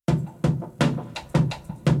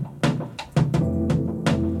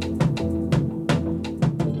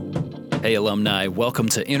Hey, alumni, welcome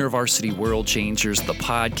to InterVarsity World Changers, the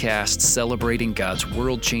podcast celebrating God's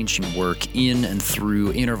world-changing work in and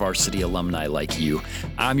through InterVarsity alumni like you.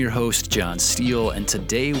 I'm your host, John Steele, and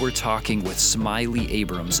today we're talking with Smiley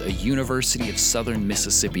Abrams, a University of Southern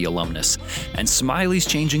Mississippi alumnus. And Smiley's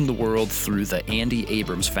changing the world through the Andy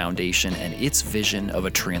Abrams Foundation and its vision of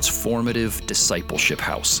a transformative discipleship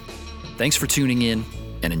house. Thanks for tuning in,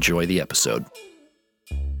 and enjoy the episode.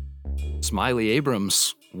 Smiley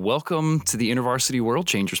Abrams, welcome to the InterVarsity World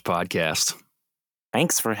Changers podcast.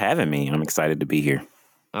 Thanks for having me. I'm excited to be here.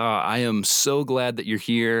 I am so glad that you're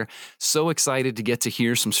here. So excited to get to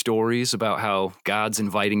hear some stories about how God's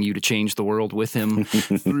inviting you to change the world with him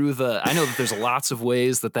through I know that there's lots of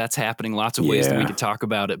ways that that's happening, lots of ways that we could talk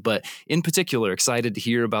about it, but in particular, excited to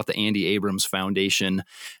hear about the Andy Abrams Foundation.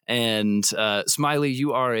 And Smiley,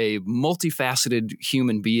 you are a multifaceted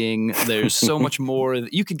human being. There's so much more.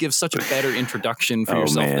 You could give such a better introduction for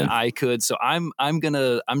yourself than I could. So I'm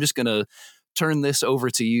just gonna turn this over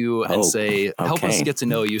to you and help us get to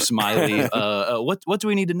know you, Smiley. What do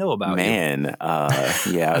we need to know about you?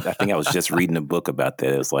 I think I was just reading a book about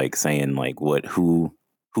that. It was like saying who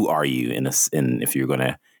are you if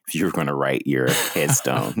you're gonna write your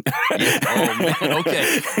headstone. Oh man,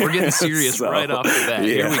 okay, we're getting serious right off the bat.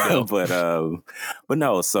 Here we go. But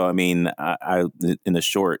no. So I mean, I in a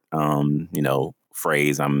short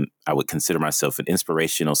phrase, I would consider myself an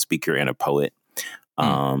inspirational speaker and a poet.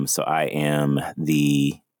 So I am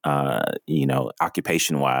the,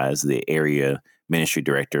 occupation-wise, the area ministry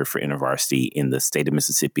director for InterVarsity in the state of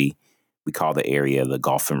Mississippi. We call the area the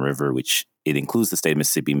Gulf and River, which it includes the state of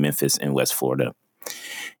Mississippi, Memphis, and West Florida.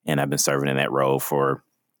 And I've been serving in that role for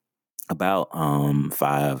about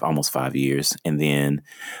almost 5 years. And then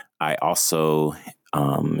I also,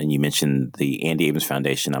 and you mentioned the Andy Abrams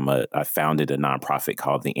Foundation. I founded a nonprofit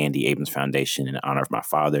called the Andy Abrams Foundation in honor of my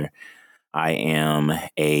father. I am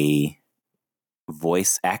a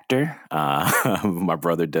voice actor. My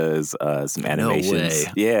brother does some animations. No way.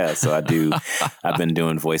 Yeah, so I do. I've been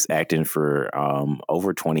doing voice acting for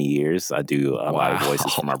over 20 years. I do a lot of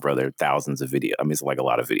voices for my brother. Thousands of videos. I mean, it's like a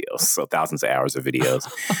lot of videos. So thousands of hours of videos,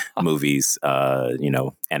 movies,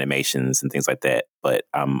 animations and things like that. But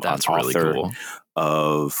I'm an author cool.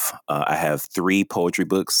 of. I have 3 poetry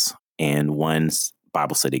books and one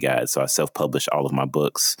Bible study guide. So I self-publish all of my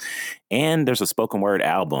books. And there's a spoken word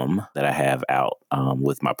album that I have out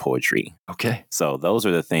with my poetry. Okay. So those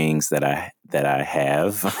are the things that I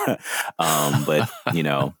have. But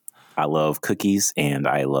I love cookies and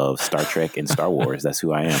I love Star Trek and Star Wars. That's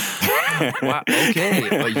who I am. Wow. Okay.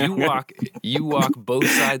 Well, you walk both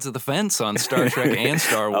sides of the fence on Star Trek and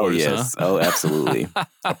Star Wars. Oh, yes. Huh? Oh, absolutely.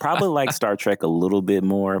 I probably like Star Trek a little bit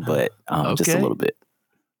more, but just a little bit.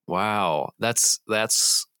 Wow, that's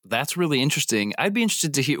really interesting. I'd be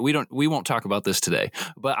interested to hear. We won't talk about this today,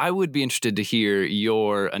 but I would be interested to hear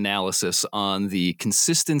your analysis on the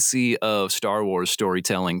consistency of Star Wars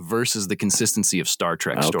storytelling versus the consistency of Star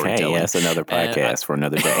Trek storytelling. Okay, that's another podcast for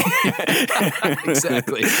another day.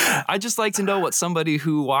 Exactly. I'd just like to know what somebody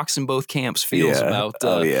who walks in both camps feels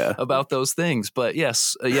about those things. But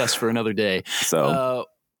yes, for another day. So.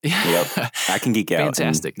 Yep, I can geek out.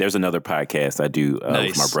 Fantastic. There's another podcast I do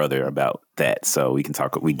with my brother about that, so we can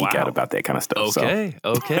talk. We geek out about that kind of stuff. Okay,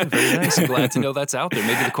 very nice. I'm glad to know that's out there.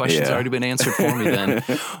 Maybe the question's already been answered for me then.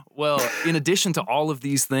 Well, in addition to all of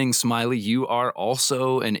these things, Smiley, you are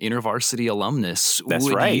also an InterVarsity alumnus. That's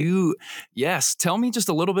right. Yes. Tell me just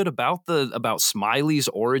a little bit about Smiley's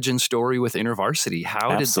origin story with InterVarsity.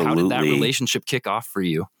 How did that relationship kick off for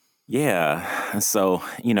you? Yeah. So,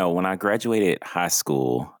 when I graduated high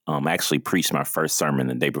school, I actually preached my first sermon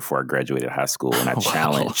the day before I graduated high school. And I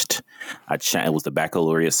it was the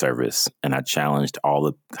baccalaureate service. And I challenged all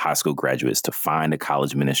the high school graduates to find a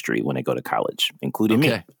college ministry when they go to college, including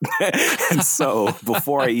me. And so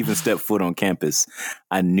before I even stepped foot on campus,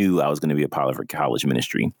 I knew I was going to be a part of a college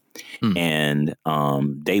ministry. And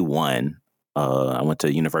day one, I went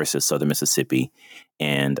to University of Southern Mississippi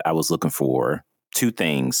and I was looking for 2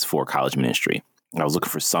 things for college ministry. I was looking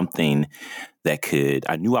for something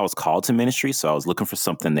I knew I was called to ministry, so I was looking for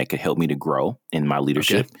something that could help me to grow in my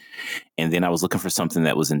leadership. Okay. And then I was looking for something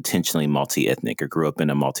that was intentionally multi-ethnic. I grew up in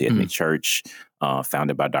a multi-ethnic church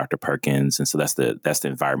founded by Dr. Perkins. And so that's the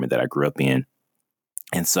environment that I grew up in.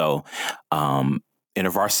 And so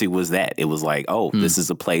InterVarsity was that. It was like, this is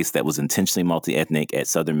a place that was intentionally multi-ethnic at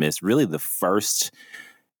Southern Miss, really the first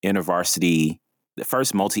InterVarsity, the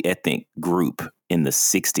first multi-ethnic group in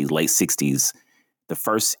the late 60s. The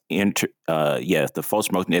first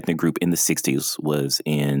multi-ethnic group in the 60s was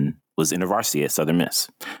InterVarsity at Southern Miss.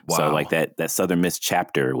 Wow. So like that Southern Miss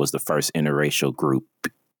chapter was the first interracial group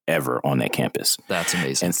ever on that campus. That's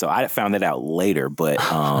amazing. And so I found that out later, but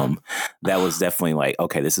that was definitely like,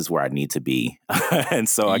 okay, this is where I need to be. And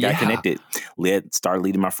so I got connected, started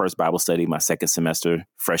leading my first Bible study my second semester,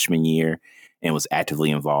 freshman year, and was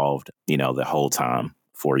actively involved, the whole time,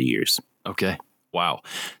 4 years. Okay. Wow.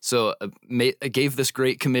 So gave this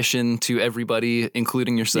great commission to everybody,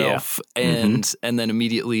 including yourself, and then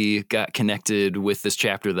immediately got connected with this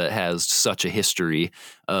chapter that has such a history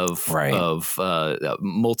of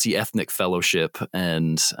multi-ethnic fellowship,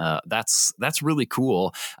 and that's really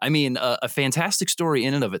cool. I mean, a fantastic story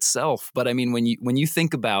in and of itself. But I mean, when you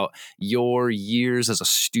think about your years as a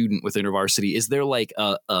student with InterVarsity, is there like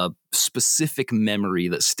a specific memory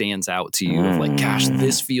that stands out to you of like, gosh,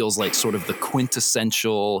 this feels like sort of the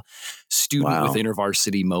quintessential student with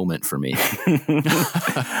InterVarsity moment for me?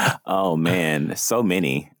 Oh man, there's so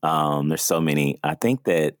many. I think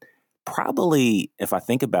that probably if I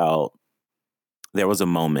think about, there was a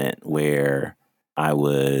moment where I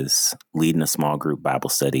was leading a small group Bible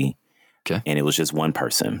study, and it was just one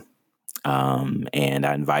person, and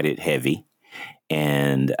I invited Heavy.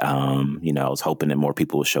 And, I was hoping that more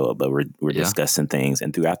people would show up, but we're discussing things.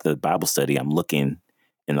 And throughout the Bible study, I'm looking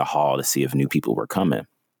in the hall to see if new people were coming.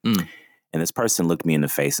 And this person looked me in the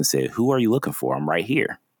face and said, "Who are you looking for? I'm right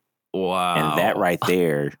here." Wow. And that right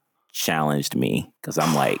there challenged me, because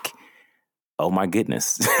I'm like, oh my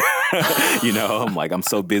goodness. I'm like, I'm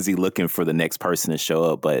so busy looking for the next person to show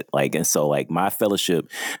up. But and so my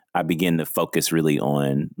fellowship, I begin to focus really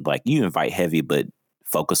on you invite Heavy, but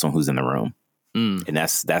focus on who's in the room. And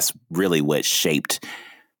that's really what shaped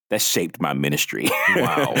my ministry.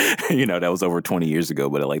 Wow. That was over 20 years ago,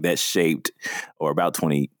 but that shaped, or about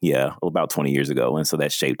 20 years ago. And so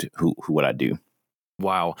that shaped what I do.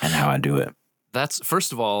 Wow. And how I do it. That's,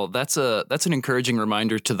 first of all, that's an encouraging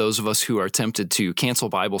reminder to those of us who are tempted to cancel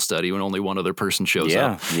Bible study when only one other person shows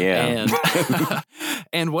up. Yeah.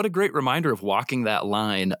 And what a great reminder of walking that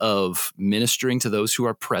line of ministering to those who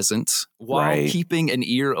are present while keeping an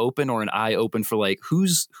ear open or an eye open for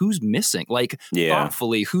who's missing,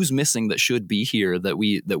 thoughtfully who's missing that should be here, that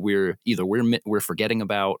we're either forgetting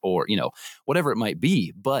about, or whatever it might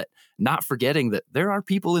be, but not forgetting that there are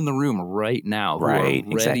people in the room right now who are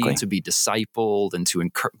ready to be discipled and to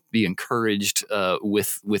be encouraged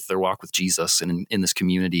with their walk with Jesus and in this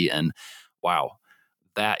community. And wow,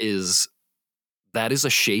 that is a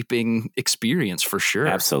shaping experience for sure.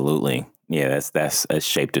 Absolutely. Yeah, that's a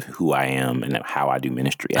shape to who I am and how I do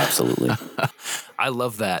ministry. Absolutely. I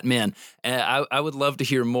love that, man. I would love to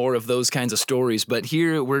hear more of those kinds of stories, but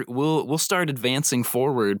here we'll start advancing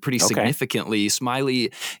forward pretty significantly.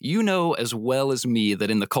 Smiley, as well as me that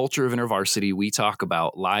in the culture of InterVarsity, we talk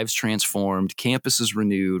about lives transformed, campuses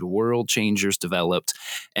renewed, world changers developed.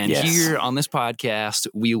 And here on this podcast,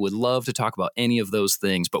 we would love to talk about any of those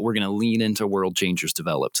things, but we're going to lean into world changers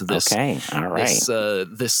developed. All right.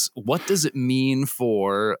 This what does it mean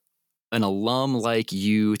for an alum like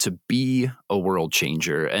you to be a world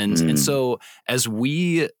changer? And so as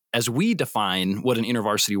we define what an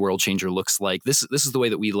InterVarsity world changer looks like, this is the way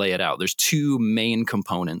that we lay it out. There's two main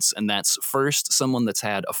components, and that's first, someone that's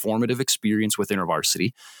had a formative experience with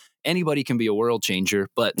InterVarsity. Anybody can be a world changer,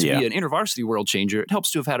 but to be an InterVarsity world changer, it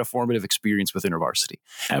helps to have had a formative experience with InterVarsity.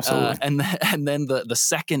 Absolutely. And then the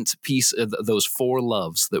second piece of those four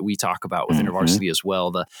loves that we talk about with InterVarsity as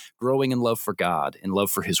well, the growing in love for God, in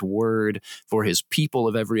love for his word, for his people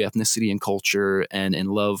of every ethnicity and culture, and in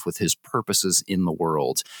love with his purposes in the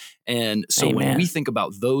world. And so when we think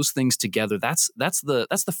about those things together, that's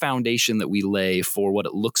the foundation that we lay for what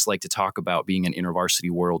it looks like to talk about being an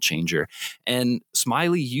InterVarsity world changer. And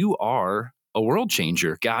Smiley, you are a world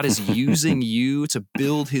changer. God is using you to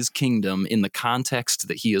build his kingdom in the context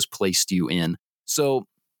that he has placed you in. So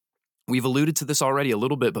we've alluded to this already a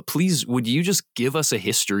little bit, but please, would you just give us a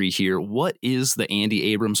history here? What is the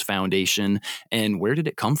Andy Abrams Foundation, and where did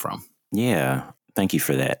it come from? Yeah, thank you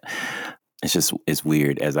for that. It's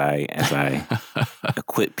weird as I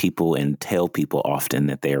equip people and tell people often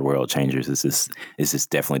that they are world changers. It's just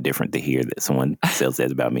definitely different to hear that someone says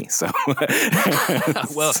that about me. So,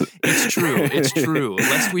 well, it's true. It's true.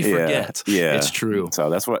 Lest we forget, it's true. So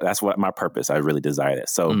that's what my purpose. I really desire that.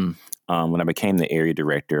 So when I became the area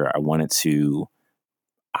director, I want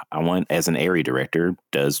as an area director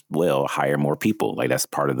does hire more people. That's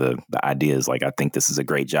part of the idea is I think this is a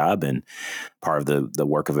great job, and part of the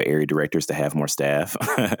work of an area director is to have more staff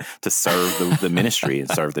to serve the ministry and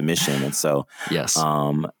serve the mission. And so,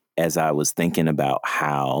 as I was thinking about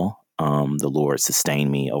how the Lord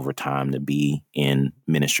sustained me over time to be in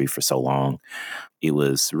ministry for so long. It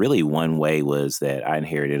was really one way was that I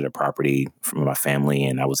inherited a property from my family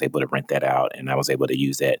and I was able to rent that out and I was able to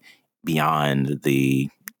use that beyond the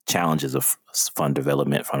challenges of fund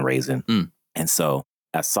development, fundraising. And so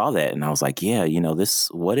I saw that and I was like, yeah,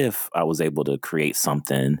 what if I was able to create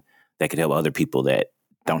something that could help other people that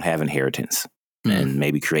don't have inheritance and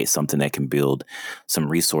maybe create something that can build some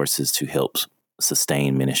resources to help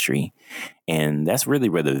sustain ministry. And that's really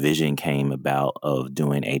where the vision came about of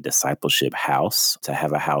doing a discipleship house, to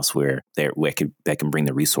have a house where that can bring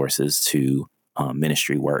the resources to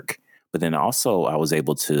ministry work. But then also I was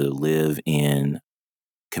able to live in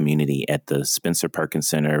community at the Spencer Perkins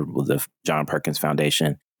Center with the John Perkins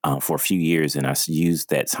Foundation for a few years. And I used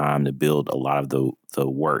that time to build a lot of the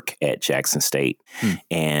work at Jackson State.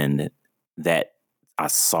 And that I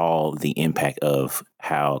saw the impact of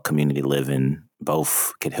how community living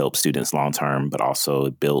both could help students long term, but also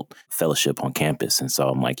it built fellowship on campus. And so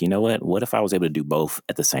I'm like, you know what if I was able to do both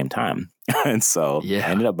at the same time? And so I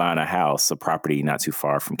ended up buying a property not too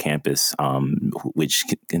far from campus, which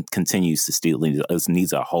continues to still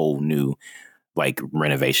needs a whole new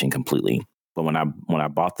renovation completely. But when I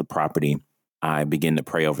bought the property, I began to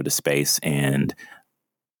pray over the space, and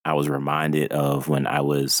I was reminded of when I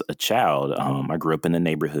was a child. I grew up in the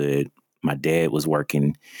neighborhood. My dad was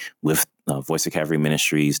working with Voice of Calvary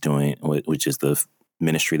Ministries, which is the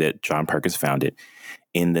ministry that John Perkins founded,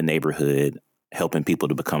 in the neighborhood, helping people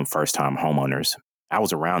to become first-time homeowners. I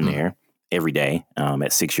was around there every day.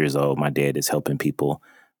 At 6 years old, my dad is helping people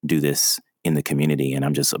do this in the community, and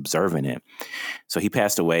I'm just observing it. So he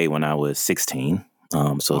passed away when I was 16,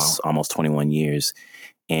 it's almost 21 years.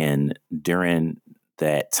 And during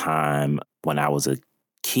that time, when I was a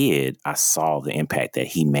kid, I saw the impact that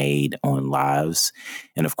he made on lives.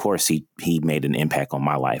 And of course, he made an impact on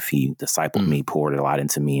my life. He discipled me, poured a lot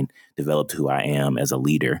into me, and developed who I am as a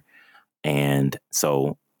leader. And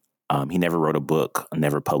so he never wrote a book,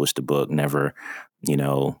 never published a book, never,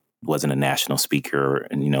 wasn't a national speaker.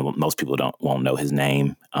 And, most people won't know his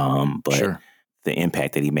name. But the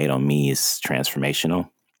impact that he made on me is transformational.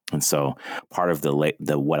 And so part of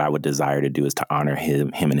the what I would desire to do is to honor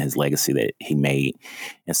him and his legacy that he made.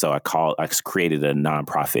 And so I created a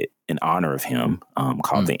nonprofit in honor of him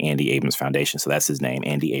called the Andy Abrams Foundation. So that's his name,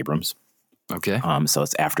 Andy Abrams. Okay. So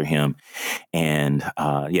it's after him. And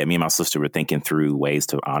me and my sister were thinking through ways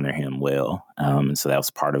to honor him well. And so that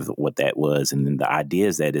was part of what that was. And then the idea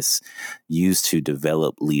is that it's used to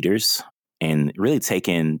develop leaders and really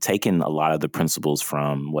taking a lot of the principles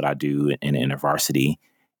from what I do in InterVarsity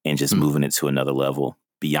and just moving it to another level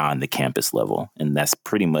beyond the campus level. And that's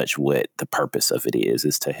pretty much what the purpose of it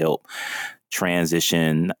is to help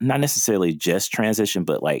transition, not necessarily just transition,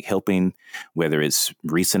 but helping, whether it's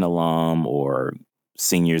recent alum or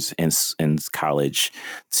seniors in college,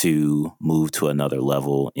 to move to another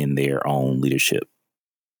level in their own leadership.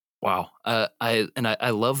 Wow. I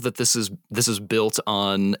love that this is built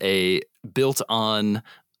on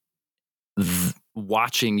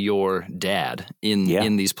watching your dad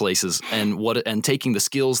in these places and taking the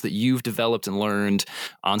skills that you've developed and learned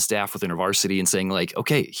on staff with InterVarsity and saying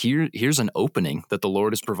okay, here's an opening that the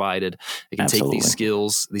Lord has provided. I can take these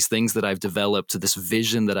skills, these things that I've developed, this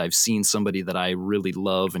vision that I've seen somebody that I really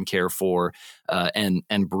love and care for, and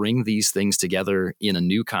bring these things together in a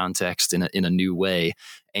new context, in a new way,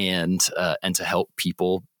 and to help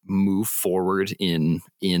people move forward in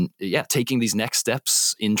taking these next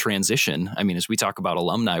steps in transition. I mean, as we talk about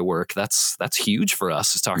alumni work, that's huge for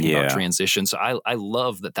us, is talking about transition. So I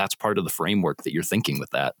love that that's part of the framework that you're thinking with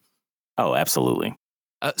that. Oh, absolutely.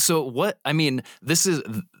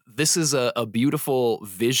 This is a beautiful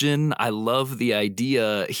vision. I love the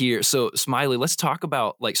idea here. So Smiley, let's talk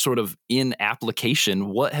about sort of in application,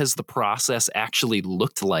 what has the process actually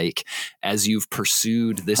looked like as you've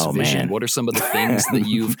pursued this vision? Man. What are some of the things that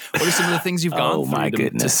you've gone through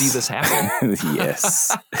to see this happen?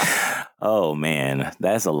 Yes. Oh man,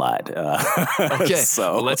 that's a lot. Okay.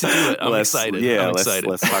 So let's do it. I'm excited.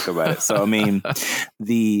 Let's talk about it. So, I mean,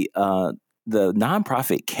 the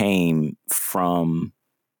nonprofit came from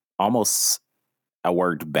I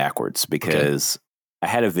worked backwards because I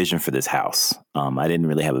had a vision for this house. I didn't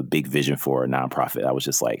really have a big vision for a nonprofit. I was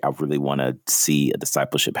just I really want to see a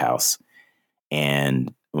discipleship house.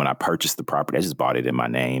 And when I purchased the property, I just bought it in my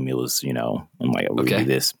name. It was, I'm like, I will do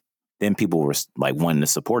this. Then people were wanting to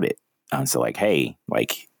support it. And so hey,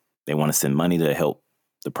 they want to send money to help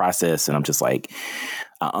the process. And I'm just I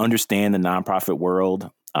understand the nonprofit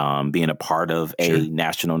world, being a part of a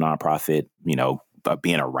national nonprofit,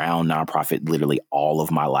 being around nonprofit literally all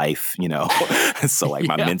of my life, so like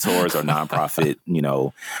my mentors are nonprofit,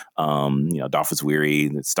 Dolphus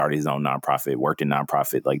Weary started his own nonprofit, worked in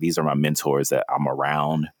nonprofit. Like these are my mentors that I'm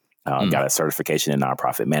around. Got a certification in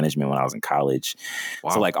nonprofit management when I was in college.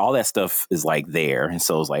 Wow. So like all that stuff is like there. And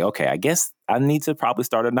so it's like, okay, I guess I need to probably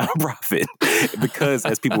start a nonprofit because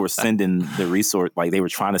as people were sending the resource, like they were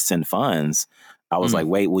trying to send funds, I was like,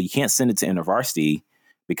 wait, well, you can't send it to InterVarsity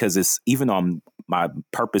because it's, even though my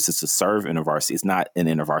purpose is to serve InterVarsity, it's not an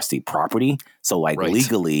InterVarsity property. So like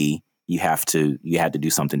legally you had to do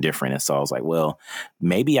something different. And so I was like, well,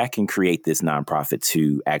 maybe I can create this nonprofit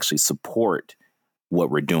to actually support what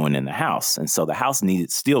we're doing in the house. And so the house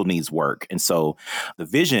still needs work. And so the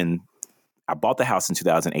vision, I bought the house in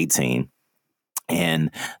 2018 and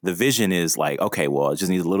the vision is like, okay, well, it just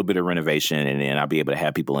needs a little bit of renovation and then I'll be able to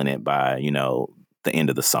have people in it by, the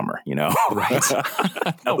end of the summer, Right.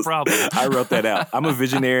 No problem. I wrote that out. I'm a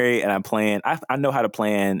visionary and I'm planning. I know how to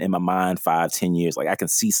plan in my mind 5-10 years. Like I can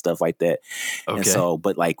see stuff like that. Okay. And so,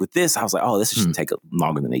 but like with this, I was like, oh, this should take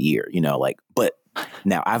longer than a year, but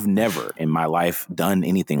now I've never in my life done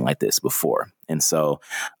anything like this before. And so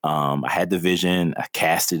I had the vision, I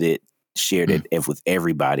casted it, shared it with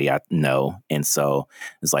everybody I know. And so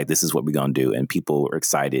it's like, this is what we're going to do. And people were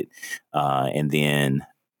excited. And then,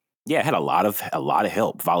 I had a lot of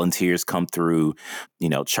help. Volunteers come through,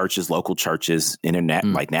 churches, local churches, internet,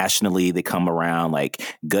 like nationally, they come around, like,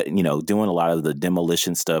 doing a lot of the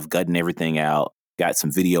demolition stuff, gutting everything out, got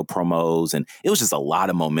some video promos. And it was just a lot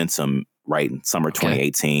of momentum, right? In summer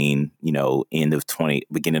 2018, beginning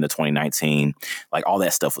of 2019, like all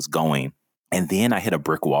that stuff was going. And then I hit a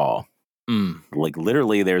brick wall. Like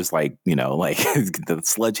literally there's like, like the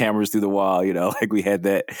sledgehammers through the wall, like we had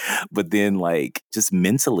that. But then like just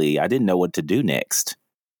mentally, I didn't know what to do next.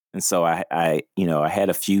 And so I had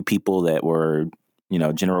a few people that were,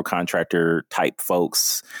 general contractor type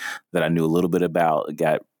folks that I knew a little bit about,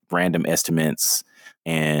 got random estimates,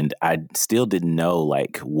 and I still didn't know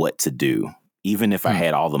like what to do. Even if I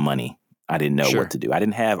had all the money, I didn't know what to do. I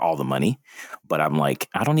didn't have all the money, but I'm like,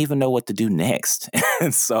 I don't even know what to do next.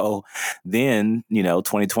 And so then,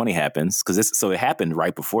 2020 happens so it happened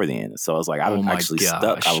right before then. So I was like, I'm actually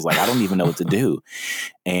stuck. I was like, I don't even know what to do.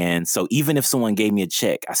 And so even if someone gave me a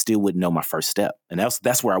check, I still wouldn't know my first step. And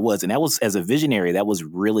that's where I was. And that was, as a visionary, that was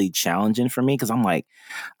really challenging for me because I'm like,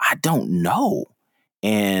 I don't know.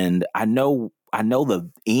 And I know the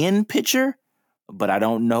end picture, but I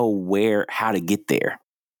don't know how to get there.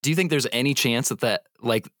 Do you think there's any chance that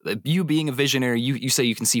like you being a visionary, you say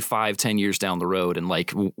you can see 5-10 years down the road and like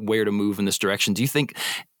where to move in this direction? Do you think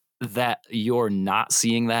that you're not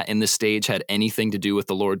seeing that in this stage had anything to do with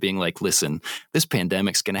the Lord being like, listen, this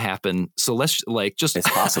pandemic's going to happen. So let's like just it's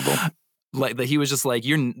possible. Like that he was just like,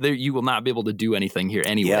 you will not be able to do anything here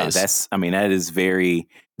anyways. Yeah, that is very,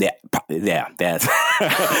 that's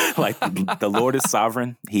like the Lord is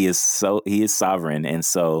sovereign. He is sovereign. And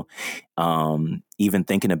so even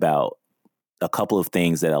thinking about a couple of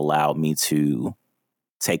things that allowed me to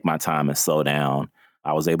take my time and slow down,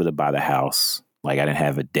 I was able to buy the house. Like I didn't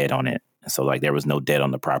have a debt on it. So like there was no debt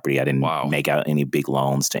on the property. I didn't make out any big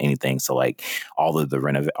loans to anything. So like all of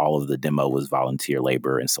the demo was volunteer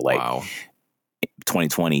labor. And so like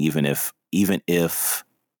 2020, even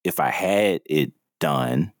if I had it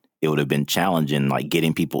done, it would have been challenging, like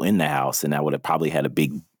getting people in the house, and I would have probably had I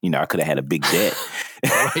could have had a big debt.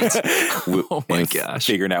 Right. Oh my gosh.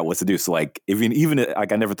 Figuring out what to do. So like even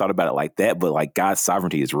like I never thought about it like that, but like God's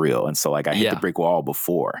sovereignty is real. And so like I hit the brick wall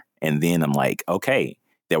before, and then I'm like, okay,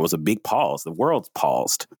 there was a big pause. The world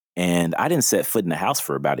paused, and I didn't set foot in the house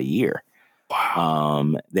for about a year.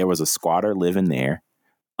 Wow. There was a squatter living there.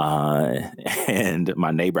 And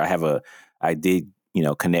my neighbor, I did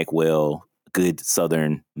connect well, good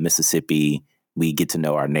Southern Mississippi. We get to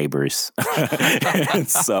know our neighbors. And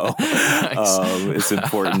so it's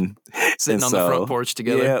important. Sitting on the front porch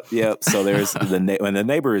together. Yep. So there's the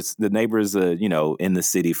neighbors, in the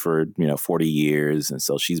city for, 40 years. And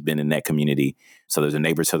so she's been in that community. So there's a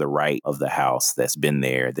neighbor to the right of the house that's been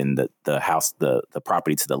there. Then the house, the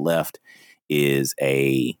property to the left is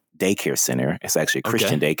a daycare center. It's actually a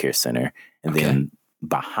Christian daycare center. And then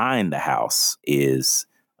behind the house is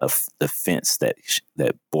the fence that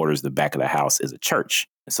borders the back of the house is a church.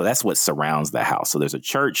 So that's what surrounds the house. So there's a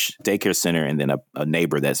church, daycare center, and then a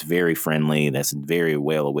neighbor that's very friendly, that's very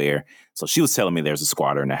well aware. So she was telling me there's a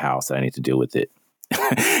squatter in the house that I need to deal with it.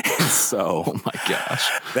 So, oh my gosh,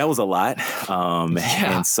 that was a lot.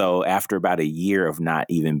 And so after about a year of not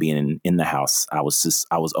even being in the house, I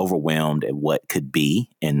was overwhelmed at what could be.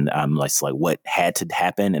 And I'm like what had to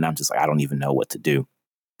happen. And I'm just like, I don't even know what to do.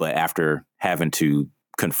 But after having to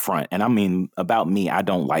confront, and I mean, about me, I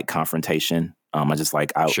don't like confrontation. I just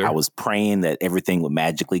like, Sure. I was praying that everything would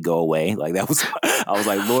magically go away. Like that was, I was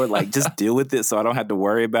like, Lord, like just deal with it so I don't have to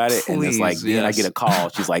worry about it. And it's like, Please, then I yes. get a call.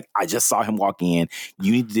 She's like, I just saw him walk in.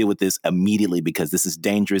 You need to deal with this immediately because this is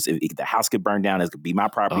dangerous. If the house could burn down, it could be my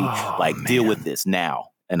property. Deal with this now.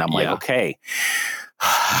 And I'm like, okay.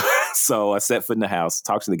 So I set foot in the house,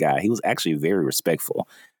 talked to the guy. He was actually very respectful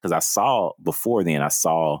because I saw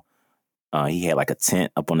he had like a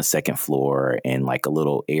tent up on the second floor and like a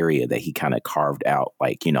little area that he kind of carved out,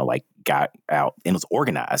 like, you know, like got out and was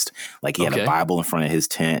organized. Like he had a Bible in front of his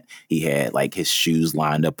tent. He had like his shoes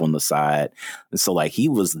lined up on the side. And so like he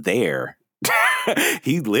was there.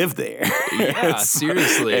 He lived there. Yeah,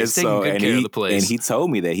 seriously. He's taking good care of the place. And he told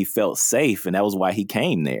me that he felt safe and that was why he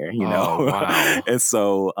came there, you know? Oh, wow. And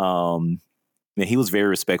so he was very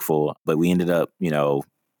respectful, but we ended up, you know,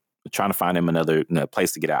 trying to find him another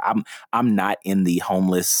place to get out. I'm not in the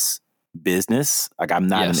homeless business. Like I'm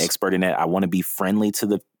not an expert in that. I want to be friendly to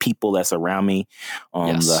the people that's around me,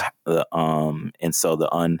 and so the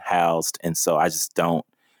unhoused. And so I just don't.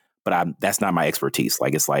 But that's not my expertise.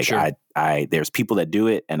 Like it's like there's people that do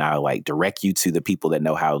it, and I like direct you to the people that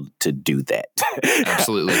know how to do that.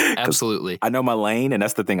 Absolutely. I know my lane, and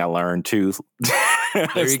that's the thing I learned too.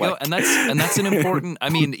 There you go. And that's an important, I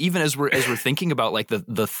mean, even as we're thinking about like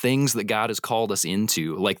the things that God has called us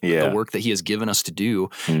into, like the work that he has given us to do,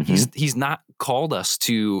 he's not called us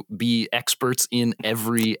to be experts in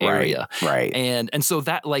every area. Right. And so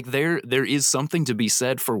that like there is something to be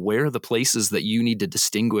said for where the places that you need to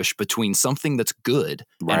distinguish between something that's good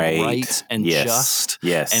and right and just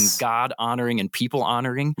and God honoring and people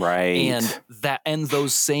honoring. Right. And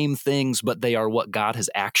those same things, but they are what God has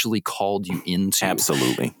actually called you into.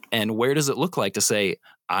 Absolutely. And where does it look like to say,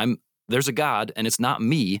 there's a God and it's not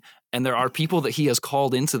me, and there are people that he has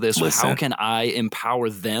called into this. Listen. How can I empower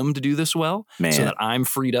them to do this well so that I'm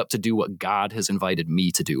freed up to do what God has invited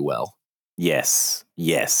me to do well? Yes.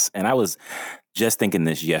 And I was just thinking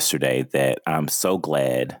this yesterday that I'm so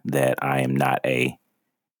glad that I am not a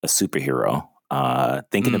superhero.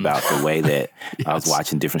 Thinking about the way that I was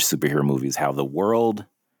watching different superhero movies, how the world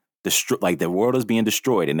the world is being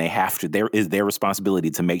destroyed, and they have to. There is their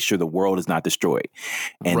responsibility to make sure the world is not destroyed.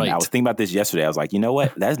 And I was thinking about this yesterday. I was like, you know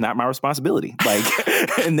what? That's not my responsibility. Like,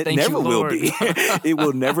 and it never will be. It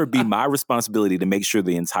will never be my responsibility to make sure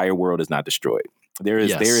the entire world is not destroyed. There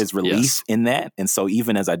is relief in that, and so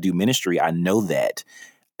even as I do ministry, I know that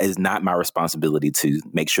is not my responsibility to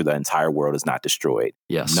make sure the entire world is not destroyed.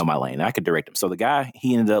 Yes, know my lane. I could direct him. So the guy,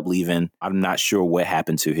 he ended up leaving. I'm not sure what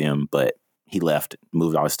happened to him, but he left,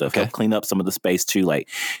 moved all his stuff, helped clean up some of the space too. Like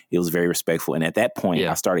it was very respectful. And at that point,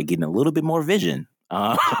 I started getting a little bit more vision.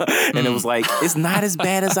 And it was like, it's not as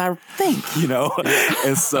bad as I think, you know?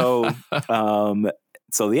 And so,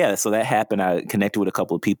 so that happened. I connected with a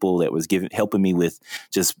couple of people that was helping me with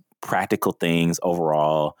just practical things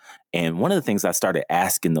overall. And one of the things I started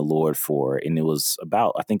asking the Lord for, and it was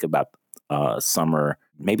about summer,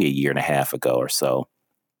 maybe a year and a half ago or so,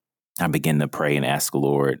 I began to pray and ask the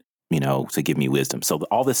Lord, you know, to give me wisdom. So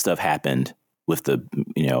all this stuff happened with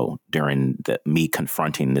during me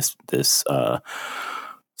confronting this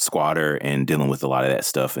squatter and dealing with a lot of that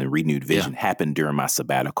stuff, and renewed vision happened during my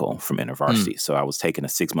sabbatical from InterVarsity. So I was taking a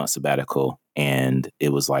 6-month sabbatical, and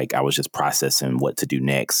it was like I was just processing what to do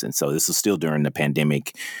next. And so this was still during the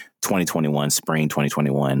pandemic, 2021, spring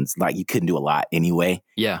 2021. It's like you couldn't do a lot anyway.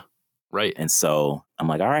 Yeah, right. And so I'm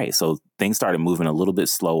like, all right. So things started moving a little bit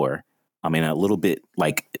slower. I mean, a little bit,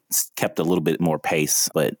 like, kept a little bit more pace,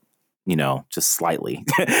 but, you know, just slightly.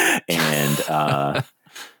 And,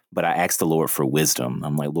 but I asked the Lord for wisdom.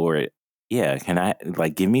 I'm like, Lord, can I,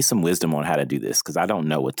 like, give me some wisdom on how to do this? Because I don't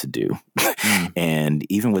know what to do. And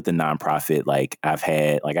even with the nonprofit, like, I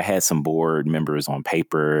had some board members on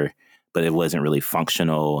paper, but it wasn't really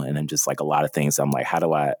functional. And then just like a lot of things, I'm like, how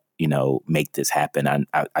do I, make this happen?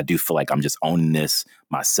 I do feel like I'm just owning this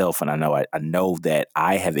myself. And I know that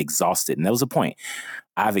I have exhausted, and that was the point.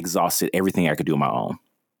 I've exhausted everything I could do on my own.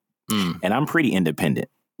 And I'm pretty independent.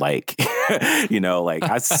 Like, like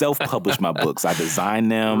I self-publish my books. I design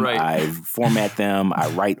them. Right. I format them. I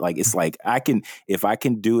write. Like, it's like if I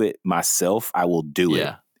can do it myself, I will do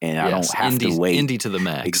it. And I don't have to wait. Indie to the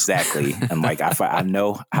max. Exactly. And like, I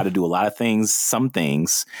know how to do a lot of things, some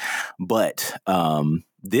things, but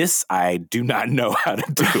this I do not know how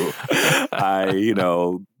to do.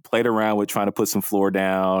 I, played around with trying to put some floor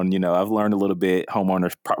down. I've learned a little bit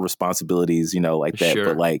homeowner responsibilities, like that. Sure.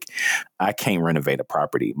 But like, I can't renovate a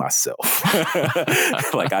property myself.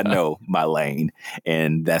 Like, I know my lane,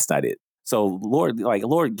 and that's not it. So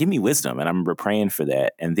Lord, give me wisdom. And I remember praying for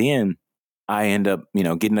that. And then I end up,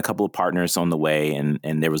 getting a couple of partners on the way. And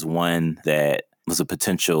there was one that was a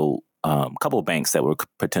potential, couple of banks that were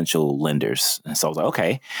potential lenders. And so I was like,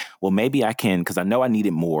 okay, well, maybe I can, because I know I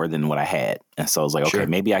needed more than what I had. And so I was like, okay,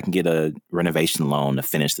 maybe I can get a renovation loan to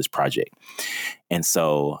finish this project. And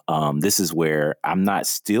so this is where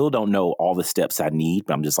still don't know all the steps I need,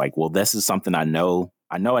 but I'm just like, well, this is something I know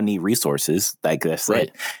I need resources, like I said,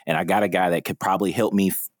 right. And I got a guy that could probably help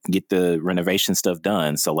me get the renovation stuff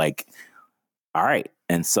done. So like, all right.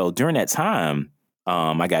 And so during that time,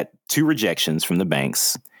 I got 2 rejections from the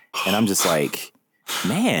banks, and I'm just like,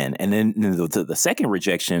 man. And then the second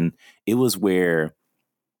rejection, it was where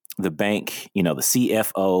the bank, the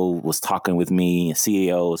CFO was talking with me,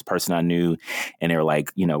 CEO was a person I knew, and they were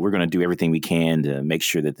like, we're going to do everything we can to make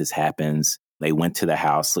sure that this happens. They went to the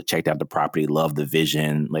house, checked out the property, loved the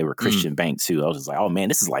vision. They were a Christian bank too. I was just like, oh man,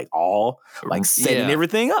 this is like all like setting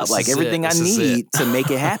everything up. Like everything I need to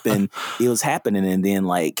make it happen, it was happening. And then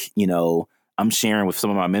like, I'm sharing with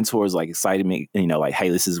some of my mentors, like excited me, like, hey,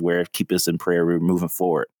 this is where, keep us in prayer. We're moving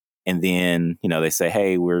forward. And then, they say,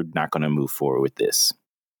 hey, we're not going to move forward with this,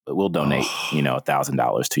 but we'll donate,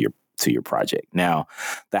 $1,000 to your project. Now,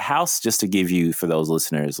 the house, just to give you, for those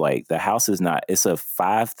listeners, like the house it's a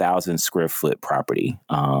 5,000 square foot property.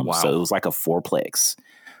 Wow. So it was like a 4-plex.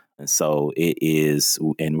 And so it is,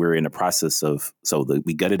 and we're in the process of,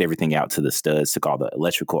 we gutted everything out to the studs, took all the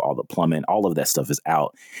electrical, all the plumbing, all of that stuff is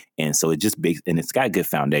out. And so it just and it's got a good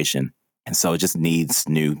foundation. And so it just needs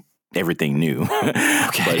everything new.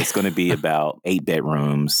 Okay. But it's going to be about 8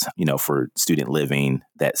 bedrooms, for student living,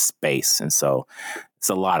 that space. And so it's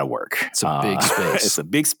a lot of work. It's a big space. It's a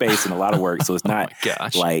big space and a lot of work. So it's not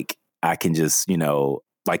like I can just,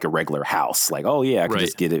 like a regular house. Like, oh yeah, I can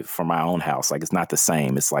just get it for my own house. Like it's not the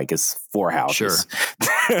same. It's like it's 4 houses.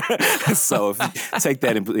 Sure. So take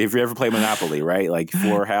that. If you ever play Monopoly, right? Like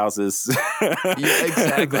 4 houses. Yeah,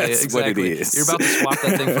 exactly. That's what it is. You're about to swap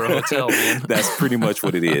that thing for a hotel, man. That's pretty much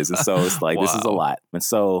what it is. And so it's like, This is a lot. And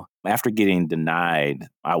so after getting denied,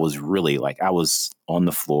 I was really like, I was on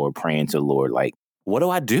the floor praying to the Lord, like, what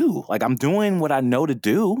do I do? Like, I'm doing what I know to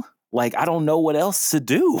do. Like, I don't know what else to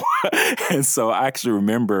do. And so I actually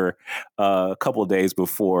remember a couple of days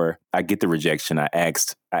before I get the rejection, I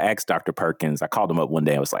asked Dr. Perkins, I called him up one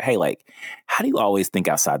day. I was like, hey, like, how do you always think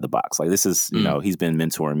outside the box? Like, this is, he's been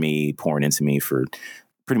mentoring me, pouring into me for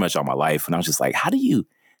pretty much all my life. And I was just like, how do you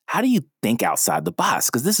think outside the box?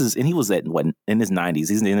 Because this is, and he was in his 90s.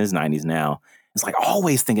 He's in his 90s now. It's like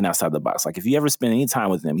always thinking outside the box. Like if you ever spend any time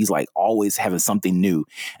with him, he's like always having something new.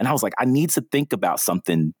 And I was like, I need to think about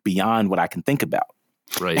something beyond what I can think about.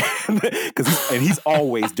 Right. And he's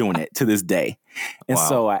always doing it to this day. And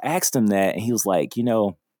so I asked him that, and he was like,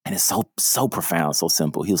 and it's so profound, so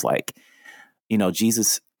simple. He was like,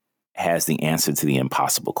 Jesus has the answer to the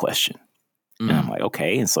impossible question. And I'm like,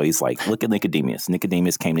 okay. And so he's like, look at Nicodemus.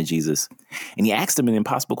 Nicodemus came to Jesus and he asked him an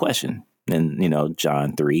impossible question. And,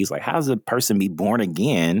 John 3, he's like, how does a person be born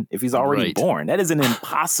again if he's already born? That is an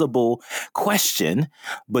impossible question,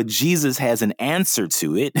 but Jesus has an answer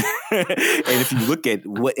to it. And if you look at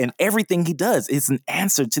and everything he does, it's an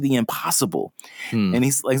answer to the impossible. And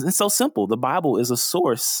he's like, it's so simple. The Bible is a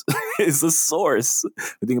source. It's a source.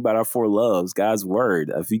 We think about our 4 loves, God's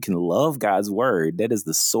word. If you can love God's word, that is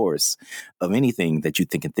the source of anything that you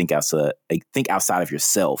think outside of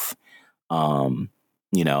yourself.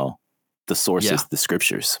 The source is the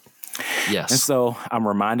scriptures. Yes. And so I'm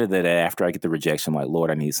reminded that after I get the rejection, I'm like, Lord,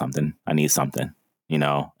 I need something. And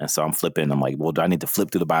so I'm flipping. I'm like, well, do I need to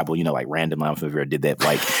flip through the Bible? Like randomly. I don't know if I ever did that.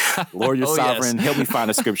 Like, Lord, you're sovereign. Yes. Help me find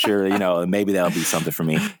a scripture, and maybe that'll be something for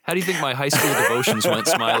me. How do you think my high school devotions went,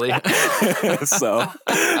 Smiley? So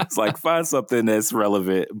it's like, find something that's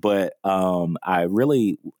relevant. But I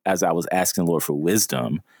really, as I was asking the Lord for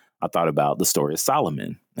wisdom, I thought about the story of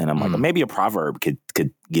Solomon. And I'm like, maybe a proverb could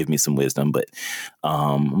give me some wisdom. But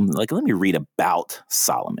I'm like, let me read about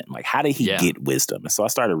Solomon. Like, how did he get wisdom? And so I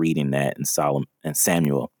started reading that in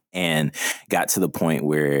Samuel, and got to the point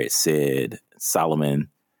where it said Solomon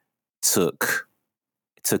took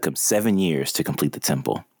him 7 years to complete the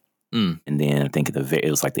temple. And then I think it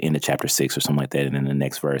was like the end of chapter 6 or something like that. And then the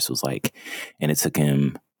next verse was like, and it took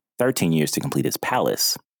him 13 years to complete his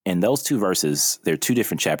palace. And those 2 verses, they're 2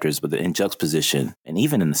 different chapters, but in juxtaposition, and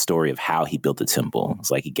even in the story of how he built the temple, it's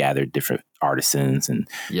like he gathered different artisans and,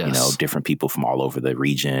 different people from all over the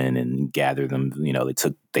region and gathered them.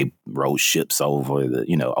 They rowed ships over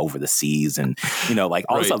the seas and,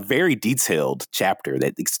 also a very detailed chapter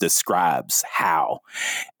that describes how.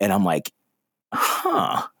 And I'm like,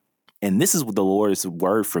 And this is what the Lord's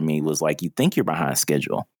word for me was like, you think you're behind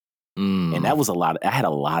schedule. And that was I had a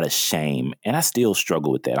lot of shame, and I still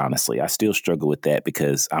struggle with that. Honestly, I still struggle with that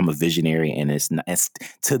because I'm a visionary, and it's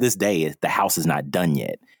to this day, the house is not done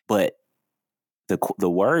yet. But the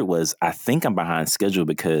word was, I think I'm behind schedule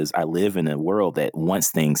because I live in a world that wants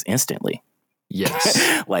things instantly.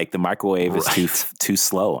 Yes. Like the microwave is too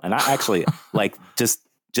slow. And I actually like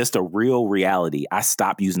just a real reality. I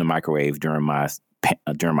stopped using the microwave during my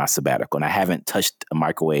sabbatical, and I haven't touched a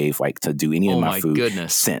microwave like to do any of my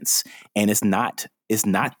food since. And it's not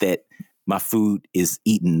that my food is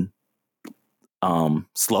eaten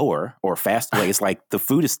slower or faster. Like it's like the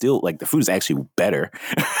food is actually better.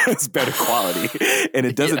 It's better quality, and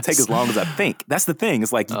it doesn't take as long as I think. That's the thing.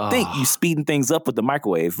 It's like you think you speeding things up with the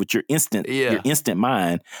microwave with your instant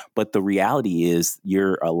mind, but the reality is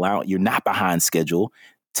you're not behind schedule.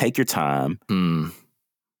 Take your time.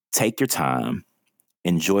 Take your time.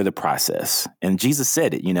 Enjoy the process. And Jesus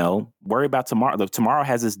said it, worry about tomorrow. Tomorrow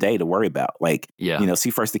has its day to worry about. Like, see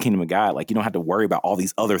first the kingdom of God. Like, you don't have to worry about all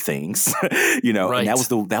these other things, Right. And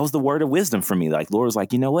that was the word of wisdom for me. Like, Lord was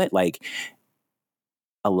like, you know what? Like,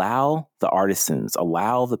 allow the artisans,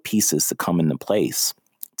 allow the pieces to come into place.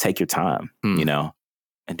 Take your time, and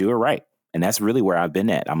do it right. And that's really where I've been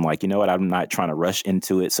at. I'm like, you know what? I'm not trying to rush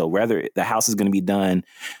into it. So whether the house is going to be done,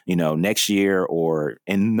 next year or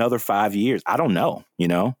in another 5 years, I don't know,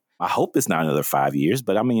 I hope it's not another 5 years,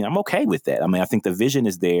 but I mean, I'm okay with that. I mean, I think the vision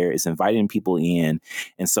is there. It's inviting people in.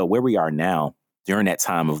 And so where we are now, during that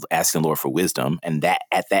time of asking the Lord for wisdom, and that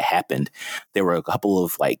happened, there were a couple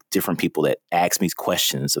of like different people that asked me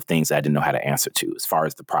questions of things I didn't know how to answer to, as far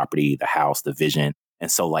as the property, the house, the vision. And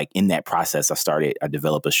so like in that process, I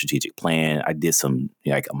developed a strategic plan. I did some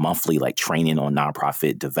like a monthly like training on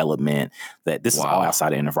nonprofit development. That this is all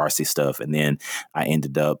outside of InterVarsity stuff. And then I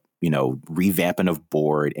ended up, revamping a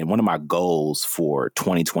board. And one of my goals for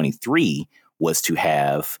 2023 was to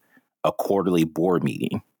have a quarterly board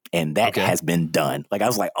meeting. And that has been done. Like, I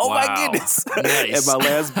was like, my goodness. Nice. At my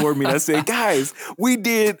last board meeting, I said, guys, we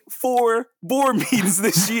did 4 board meetings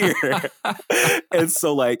this year. And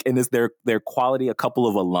so and it's their quality, a couple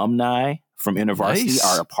of alumni from InterVarsity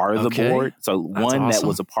are a part of the board. So that's one awesome. That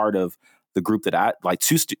was a part of the group that I, like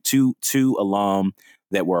two alum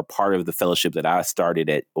that were a part of the fellowship that I started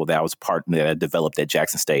at, or that I developed at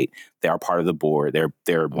Jackson State. They are part of the board.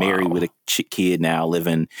 They're married with a kid now,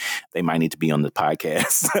 living. They might need to be on the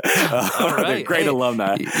podcast. They're great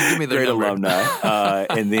alumni. You give me great number. Alumni.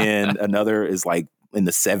 And then another is like in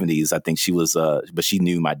the 70s. I think she was, but she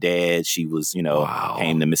knew my dad. She was,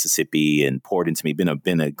 came to Mississippi and poured into me.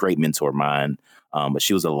 Been a great mentor of mine. But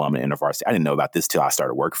she was an alum at InterVarsity. I didn't know about this till I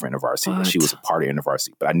started working for InterVarsity. But she was a part of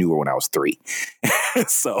InterVarsity, but I knew her when I was 3.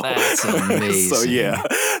 So that's amazing. So yeah,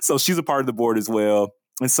 so she's a part of the board as well.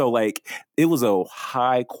 And so it was a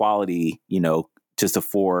high quality, just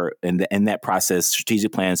and that process,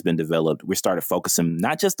 strategic plan has been developed. We started focusing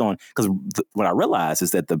not just on, because what I realized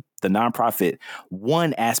is that the nonprofit,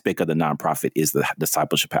 one aspect of the nonprofit is the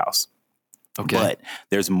discipleship house. Okay. But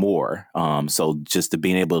there's more. So just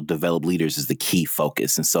being able to develop leaders is the key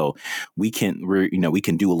focus. And so we can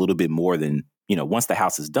do a little bit more than, once the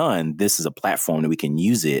house is done, this is a platform that we can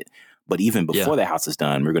use it. But even before the house is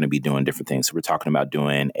done, we're going to be doing different things. So we're talking about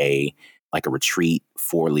doing a retreat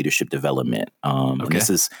for leadership development. And this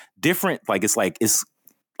is different. It's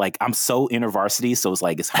I'm so InterVarsity, so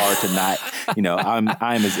it's hard to not, I'm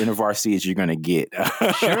as InterVarsity as you're gonna get.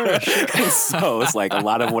 Sure. So it's a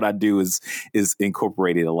lot of what I do is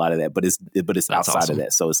incorporated a lot of that, but it's That's outside awesome. Of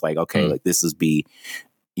that. So it's this is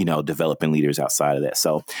developing leaders outside of that.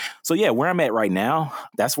 So yeah, where I'm at right now,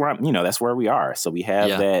 that's where that's where we are. So we have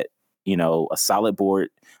that, a solid board.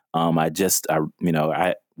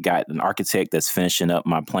 I got an architect that's finishing up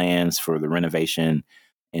my plans for the renovation.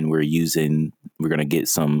 And we're going to get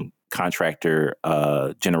some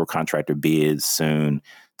general contractor bids soon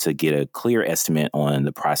to get a clear estimate on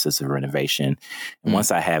the process of renovation. And once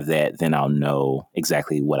I have that, then I'll know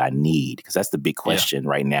exactly what I need. Because that's the big question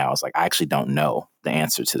right now. It's I actually don't know the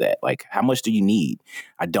answer to that. How much do you need?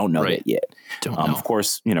 I don't know that yet. Of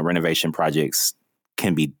course, renovation projects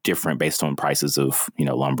can be different based on prices of,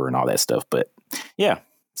 lumber and all that stuff. But yeah.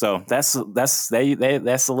 So that's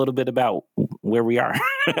a little bit about where we are.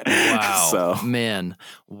 Wow. So man,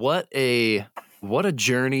 what a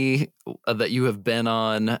journey that you have been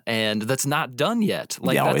on, and that's not done yet.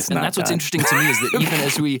 That's what's interesting to me is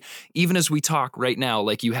that even as we talk right now,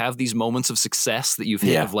 you have these moments of success that you've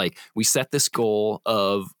hit of we set this goal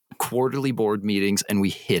of quarterly board meetings and we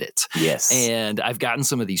hit it. Yes. And I've gotten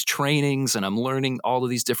some of these trainings and I'm learning all of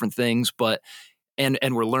these different things, but And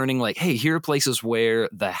we're learning like, hey, here are places where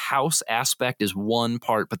the house aspect is one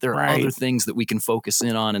part, but there are other things that we can focus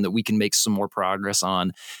in on and that we can make some more progress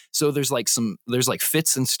on. So there's like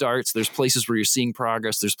fits and starts. There's places where you're seeing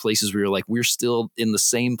progress. There's places where you're like, we're still in the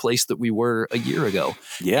same place that we were a year ago.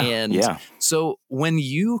 So when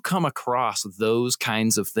you come across those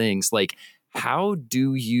kinds of things, like, how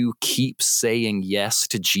do you keep saying yes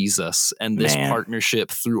to Jesus and this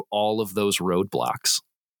partnership through all of those roadblocks?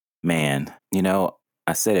 Man,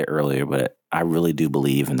 I said it earlier, but I really do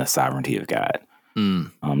believe in the sovereignty of God.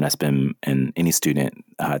 That's been, and any student,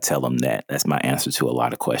 tell them that's my answer to a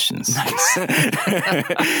lot of questions. Nice.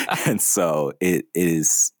 And so it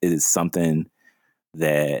is something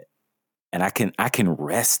that, and I can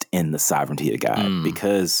rest in the sovereignty of God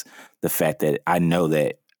because the fact that I know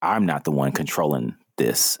that I'm not the one controlling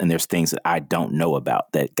this, and there's things that I don't know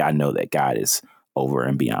about that I know that God is over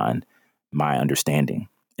and beyond my understanding.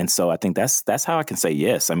 And so I think that's how I can say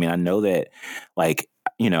yes. I mean, I know that, like,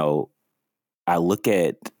 I look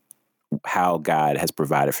at how God has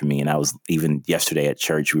provided for me. And I was, even yesterday at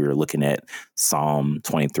church, we were looking at Psalm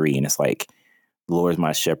 23, and it's like, the Lord is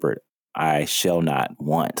my shepherd, I shall not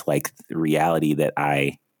want. Like, the reality that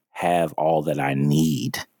I have all that I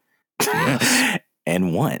need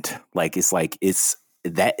and want. Like,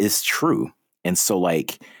 that is true. And so,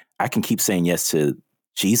 like, I can keep saying yes to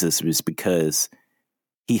Jesus just because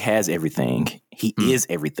he has everything. He is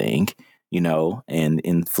everything, and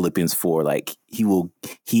in Philippians 4, like,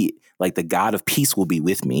 like, the God of peace will be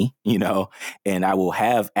with me, and I will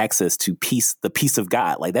have access to peace, the peace of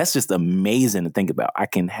God. Like, that's just amazing to think about. I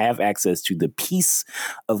can have access to the peace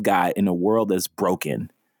of God in a world that's broken.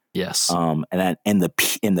 Yes. And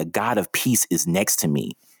the God of peace is next to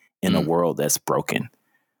me in a world that's broken.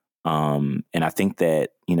 And I think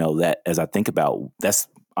that, that as I think about, that's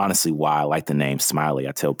honestly why I like the name Smiley.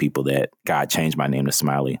 I tell people that God changed my name to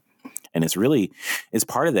Smiley. And it's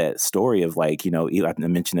part of that story of, like, I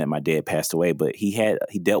mentioned that my dad passed away, but he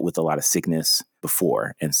dealt with a lot of sickness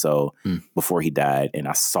before. And so before he died, and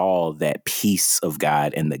I saw that peace of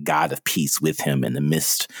God and the God of peace with him in the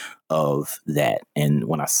midst of that. And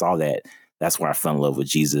when I saw that, that's when I fell in love with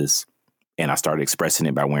Jesus. And I started expressing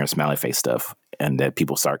it by wearing smiley face stuff, and that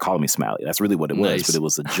people started calling me Smiley. That's really what it was. But it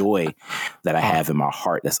was a joy that I have in my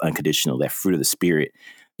heart that's unconditional, that fruit of the Spirit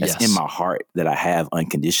that's in my heart that I have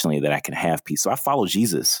unconditionally, that I can have peace. So I follow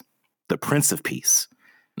Jesus, the Prince of Peace.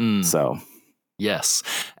 So. Yes.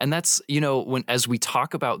 And that's, as we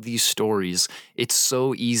talk about these stories, it's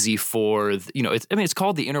so easy for, it's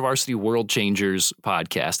called the InterVarsity World Changers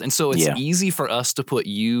podcast. And so it's easy for us to put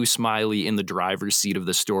you, Smiley, in the driver's seat of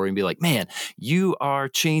the story and be like, man, you are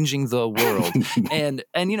changing the world. and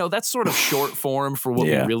that's sort of short form for what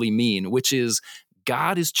we really mean, which is,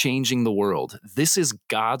 God is changing the world. This is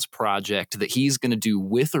God's project that he's going to do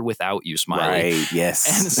with or without you, Smiley. Right,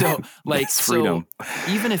 yes. And so, like, freedom.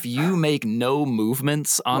 So even if you make no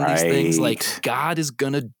movements on these things, like, God is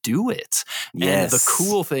going to do it. Yes. And the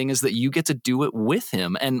cool thing is that you get to do it with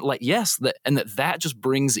him. And, like, that just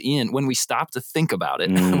brings in, when we stop to think about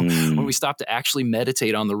it, when we stop to actually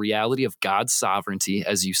meditate on the reality of God's sovereignty,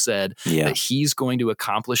 as you said, that he's going to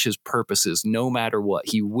accomplish his purposes no matter what.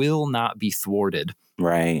 He will not be thwarted.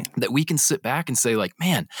 Right. That we can sit back and say, like,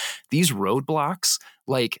 man, these roadblocks,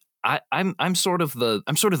 like, I'm sort of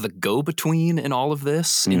the go-between in all of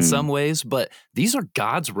this in some ways, but these are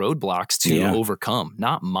God's roadblocks to overcome,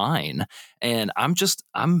 not mine. And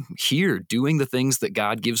I'm here doing the things that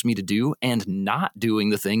God gives me to do and not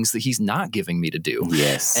doing the things that he's not giving me to do.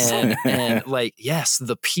 Yes. And like, yes,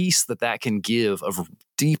 the peace that can give of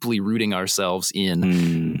deeply rooting ourselves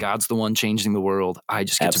in God's the one changing the world. I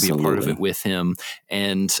just get to be a part of it with him.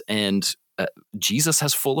 And Jesus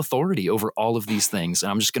has full authority over all of these things.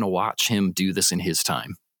 And I'm just going to watch him do this in his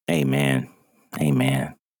time. Amen.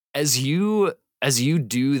 Amen. As you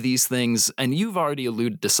do these things, and you've already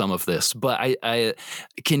alluded to some of this, but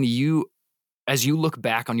as you look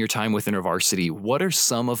back on your time with InterVarsity, what are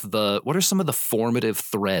some of the formative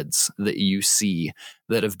threads that you see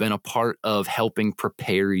that have been a part of helping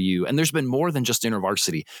prepare you? And there's been more than just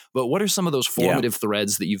InterVarsity, but what are some of those formative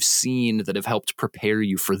threads that you've seen that have helped prepare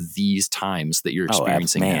you for these times that you're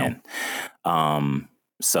experiencing now?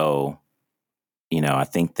 So, I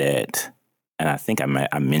think that, and I think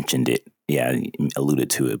I mentioned it. Yeah, I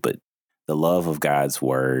alluded to it, but the love of God's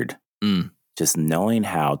word, just knowing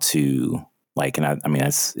how to, like, and I mean,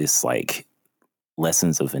 it's like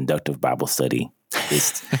lessons of inductive Bible study.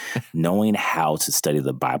 It's knowing how to study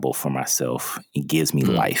the Bible for myself. It gives me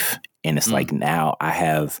life. And it's like, now I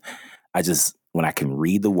when I can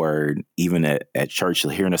read the word, even at church,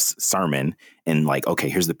 hearing a sermon and like, okay,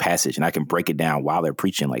 here's the passage, and I can break it down while they're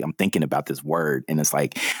preaching. Like, I'm thinking about this word, and it's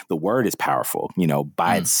like the word is powerful,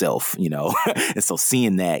 by itself, and so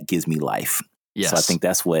seeing that gives me life. Yes. So I think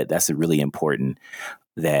that's really important,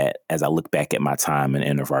 that as I look back at my time in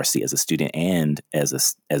InterVarsity as a student and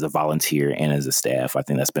as a volunteer and as a staff, I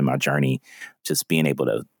think that's been my journey, just being able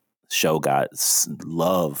to show God's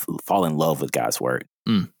love, fall in love with God's word.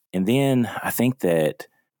 And then I think that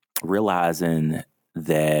realizing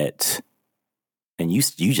that, and you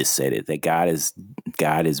just said it, that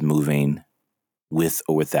God is moving with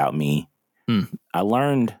or without me. I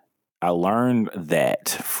learned that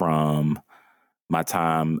from my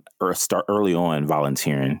time early on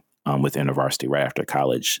volunteering with InterVarsity right after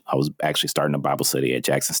college. I was actually starting a Bible study at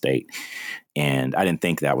Jackson State, and I didn't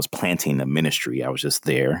think that I was planting a ministry. I was just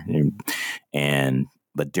there.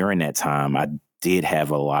 But during that time, I did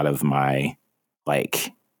have a lot of my,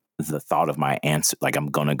 like, the thought of my answer, like, I'm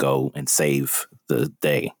going to go and save the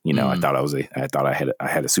day. I thought I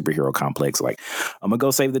had a superhero complex. Like, I'm gonna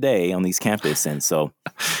go save the day on these campus. And so,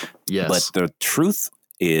 yes, but the truth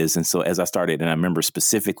is, and so as I started, and I remember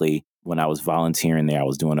specifically when I was volunteering there, I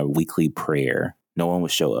was doing a weekly prayer. No one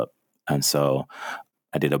would show up. And so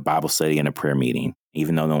I did a Bible study and a prayer meeting,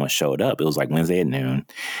 even though no one showed up. It was like Wednesday at noon.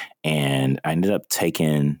 And I ended up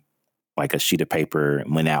taking like a sheet of paper,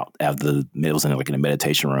 went out of it was in a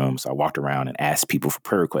meditation room. So I walked around and asked people for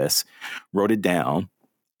prayer requests, wrote it down,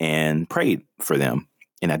 and prayed for them.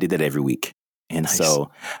 And I did that every week. And Nice.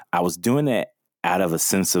 So I was doing that out of a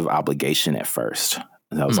sense of obligation at first.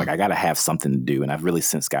 And I was like, I got to have something to do. And I've really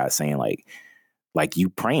sensed God saying like you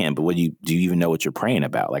praying, but do you even know what you're praying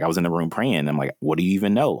about? Like, I was in the room praying. I'm like, what do you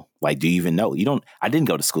even know? Like, do you even know? I didn't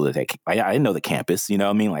go to school at that. I didn't know the campus, you know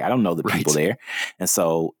what I mean? Like, I don't know the people there. And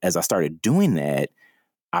so as I started doing that,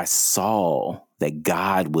 I saw that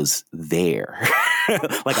God was there.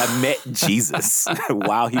 Like, I met Jesus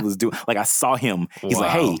while he was doing, like, I saw him. He's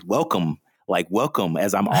like, hey, welcome. Like, welcome,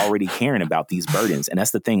 as I'm already caring about these burdens. And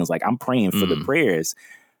that's the thing, is like, I'm praying for the prayers,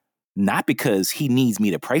 not because he needs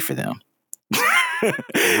me to pray for them.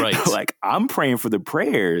 Right. Like, I'm praying for the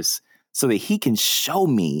prayers so that he can show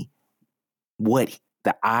me what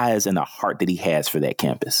the eyes and the heart that he has for that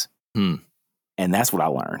campus. And that's what I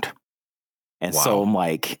learned. And so I'm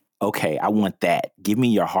like, okay, I want that. Give me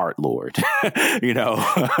your heart, Lord.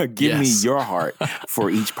 Give me your heart for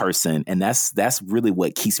each person. And that's really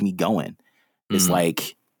what keeps me going. It's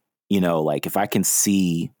like, like, if I can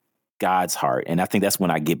see God's heart, and I think that's when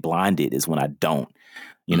I get blinded, is when I don't.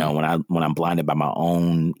 When I'm blinded by my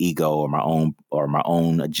own ego or my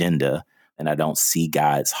own agenda, and I don't see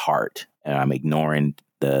God's heart, and I'm ignoring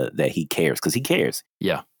that he cares, because he cares.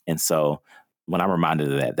 Yeah. And so when I'm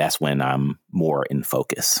reminded of that, that's when I'm more in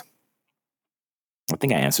focus. I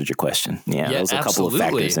think I answered your question. Yeah, there was a couple of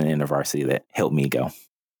factors in InterVarsity that helped me go.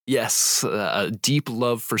 Yes, a deep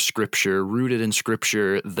love for Scripture, rooted in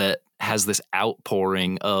Scripture, that has this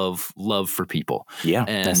outpouring of love for people. Yeah,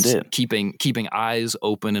 and that's it. Keeping eyes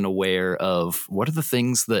open and aware of what are the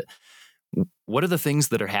things that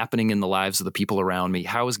are happening in the lives of the people around me.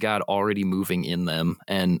 How is God already moving in them,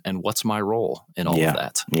 and what's my role in all of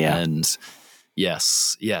that? Yeah. And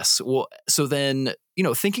yes. Well, so then,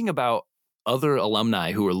 thinking about other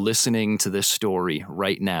alumni who are listening to this story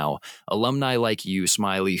right now, alumni like you,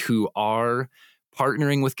 Smiley, who are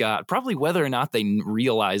partnering with God, probably whether or not they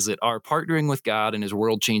realize it, are partnering with God in his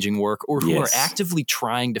world-changing work, or who are actively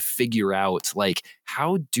trying to figure out, like,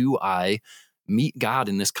 how do I meet God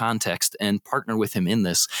in this context and partner with him in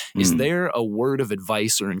this? Is there a word of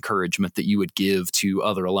advice or encouragement that you would give to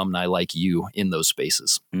other alumni like you in those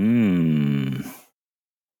spaces? Man,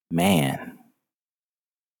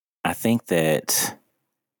 I think that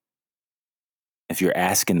if you're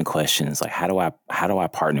asking the questions like, how do I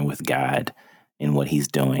partner with God in what he's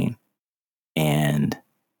doing? And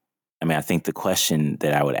I mean, I think the question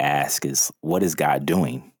that I would ask is, what is God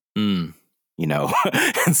doing? And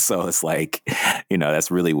so it's like,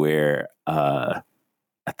 that's really where I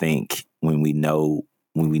think when we know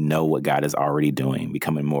what God is already doing,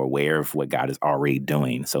 becoming more aware of what God is already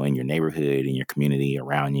doing. So in your neighborhood, in your community,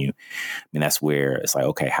 around you, I mean, that's where it's like,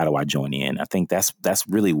 okay, how do I join in? I think that's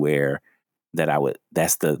really where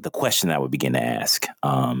that's the question that I would begin to ask.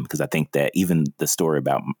 Because I think that even the story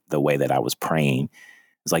about the way that I was praying,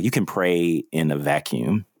 it's like, you can pray in a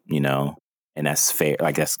vacuum, and that's fair.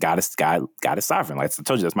 Like, that's God is sovereign. Like I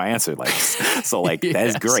told you, that's my answer. Like, so like, that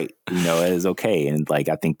is great. It is okay. And like,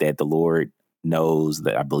 I think that the Lord knows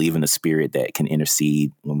that I believe in the Spirit that can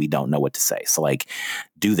intercede when we don't know what to say. So like,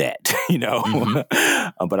 do that,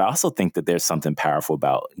 But I also think that there's something powerful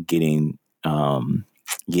about getting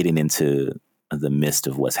getting into the midst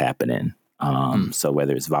of what's happening. So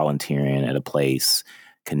whether it's volunteering at a place,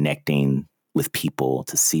 connecting with people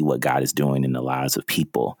to see what God is doing in the lives of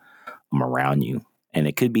people around you. And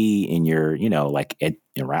it could be in your, like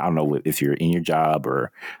around, I don't know if you're in your job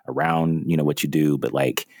or around, what you do, but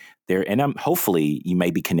like there, and hopefully you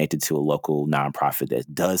may be connected to a local nonprofit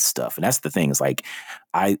that does stuff. And that's the thing, is like,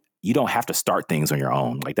 you don't have to start things on your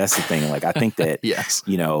own. Like, that's the thing. Like, I think that, yes.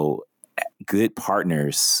 Good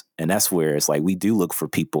partners, and that's where it's like we do look for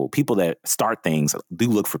people that start things, do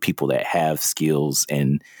look for people that have skills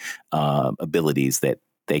and abilities that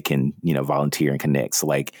they can, volunteer and connect. So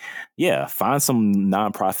like, find some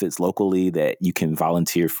nonprofits locally that you can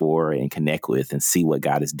volunteer for and connect with and see what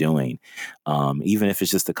God is doing. Even if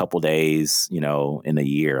it's just a couple days, in a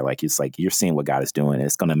year, like it's like you're seeing what God is doing. And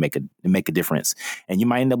it's going to make a difference. And you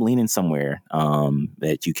might end up leaning somewhere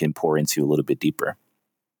that you can pour into a little bit deeper.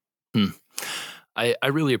 I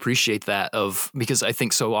really appreciate that because I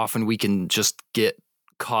think so often we can just get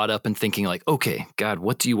caught up in thinking like, okay, God,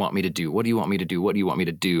 what do you want me to do? What do you want me to do? What do you want me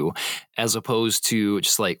to do? As opposed to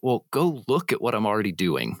just like, well, go look at what I'm already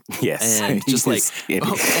doing. Yes. And just like,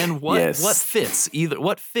 and what fits either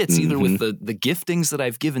with the giftings that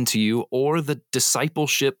I've given to you or the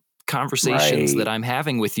discipleship conversations that I'm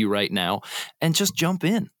having with you right now, and just jump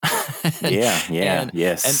in. And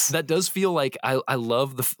that does feel like I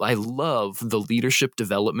love the leadership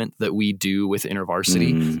development that we do with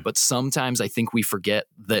InterVarsity, but sometimes I think we forget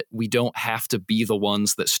that we don't have to be the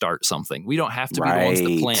ones that start something. We don't have to be the ones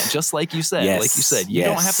that plant. Just like you said, you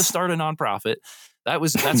don't have to start a nonprofit.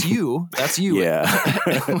 That's you. That's you. Yeah.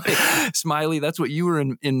 Like, Smiley, that's what you were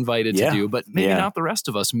invited to do, but maybe not the rest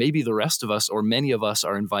of us. Maybe the rest of us, or many of us,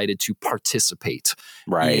 are invited to participate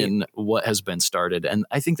in what has been started. And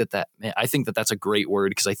I think that's a great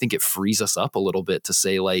word, because I think it frees us up a little bit to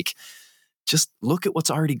say, like, just look at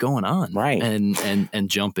what's already going on, and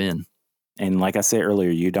jump in. And like I said earlier,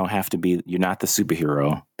 you're not the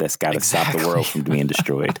superhero that's got to stop the world from being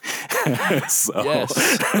destroyed. Yes.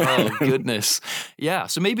 Oh, goodness. Yeah.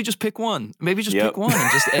 So maybe just pick one. Pick one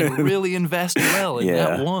and really invest well in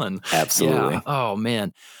that one. Absolutely. Yeah. Oh,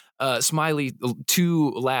 man. Smiley,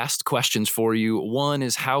 two last questions for you. One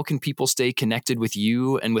is, how can people stay connected with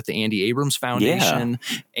you and with the Andy Abrams Foundation?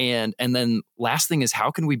 Yeah. And then last thing is,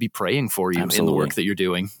 how can we be praying for you in the work that you're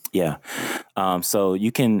doing? Yeah. So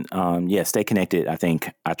you can, stay connected. I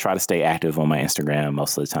think I try to stay active on my Instagram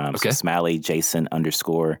most of the time. Okay. So Smiley Jason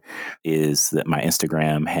 _ is my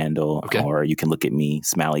Instagram handle, or you can look at me,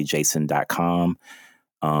 smileyjason.com.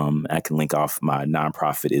 I can link off my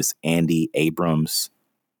nonprofit is Andy Abrams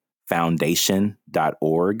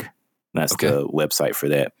Foundation.org. That's the website for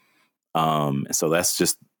that. So that's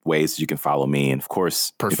just ways you can follow me. And of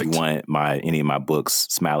course, if you want any of my books,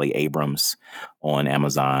 Smiley Abrams on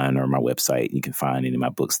Amazon or my website, you can find any of my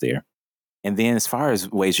books there. And then as far as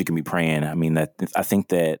ways you can be praying, I think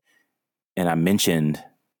that, and I mentioned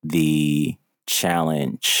the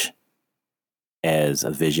challenge as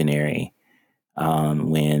a visionary,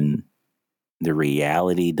 when the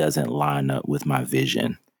reality doesn't line up with my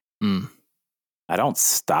vision. I don't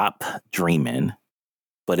stop dreaming,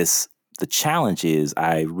 but the challenge is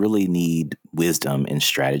I really need wisdom and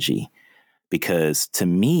strategy, because to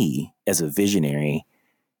me as a visionary,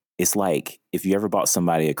 it's like if you ever bought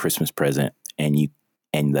somebody a Christmas present and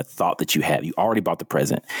the thought that you already bought the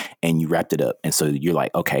present and you wrapped it up. And so you're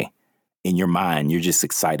like, okay, in your mind, you're just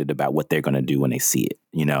excited about what they're going to do when they see it.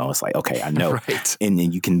 It's like, okay, I know. And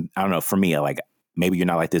then you can, I don't know, for me, maybe you're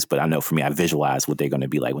not like this, but I know for me, I visualize what they're going to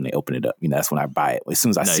be like when they open it up. That's when I buy it. As soon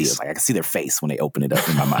as I see it, it's like I can see their face when they open it up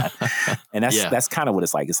in my mind. And that's kind of what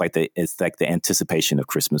it's like. It's like the anticipation of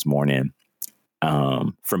Christmas morning.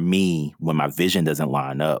 For me, when my vision doesn't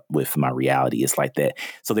line up with my reality, it's like that.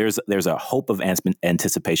 So there's a hope of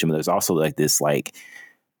anticipation, but there's also like this, like,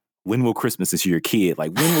 when will Christmas, since you're a kid,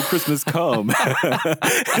 like, when will Christmas come?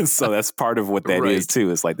 And so that's part of what that is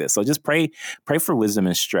too. It's like that. So just pray for wisdom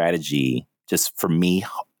and strategy, just for me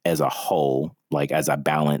as a whole, like as I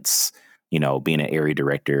balance, being an area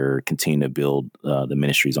director, continue to build the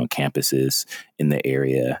ministries on campuses in the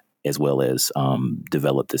area, as well as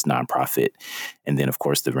develop this nonprofit. And then, of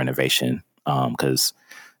course, the renovation. Because,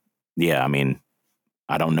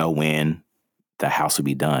 I don't know when the house will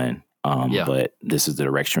be done. But this is the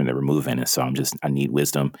direction that we're moving. And so I need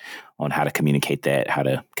wisdom on how to communicate that, how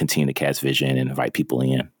to continue to cast vision and invite people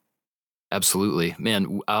in. Absolutely,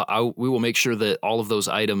 man. We will make sure that all of those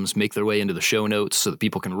items make their way into the show notes so that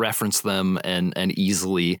people can reference them and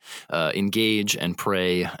easily engage and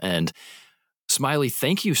pray. And Smiley,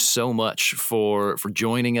 thank you so much for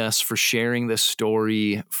joining us, for sharing this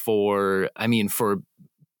story, for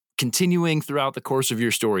continuing throughout the course of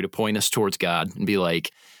your story to point us towards God and be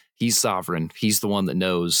like, He's sovereign. He's the one that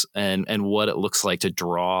knows, and what it looks like to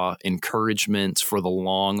draw encouragement for the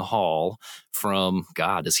long haul from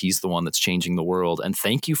God, as He's the one that's changing the world. And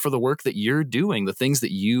thank you for the work that you're doing, the things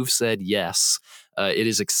that you've said yes. It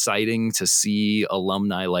is exciting to see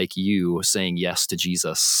alumni like you saying yes to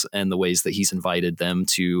Jesus and the ways that He's invited them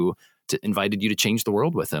to invited you to change the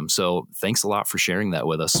world with Him. So thanks a lot for sharing that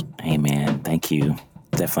with us. Amen. Thank you.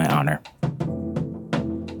 Definitely an honor.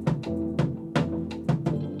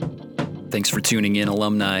 Thanks for tuning in,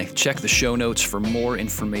 alumni. Check the show notes for more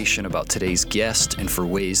information about today's guest and for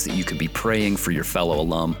ways that you could be praying for your fellow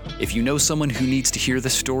alum. If you know someone who needs to hear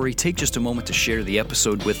this story, take just a moment to share the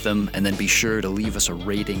episode with them, and then be sure to leave us a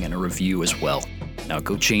rating and a review as well. Now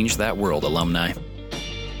go change that world, alumni.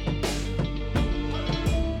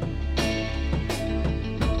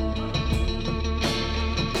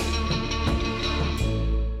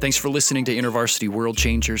 Thanks for listening to InterVarsity World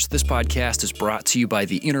Changers. This podcast is brought to you by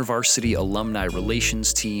the InterVarsity Alumni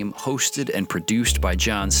Relations Team, hosted and produced by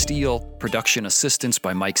John Steele, production assistance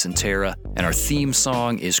by Mike Santera, and our theme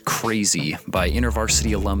song is Crazy by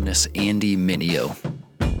InterVarsity alumnus Andy Minio.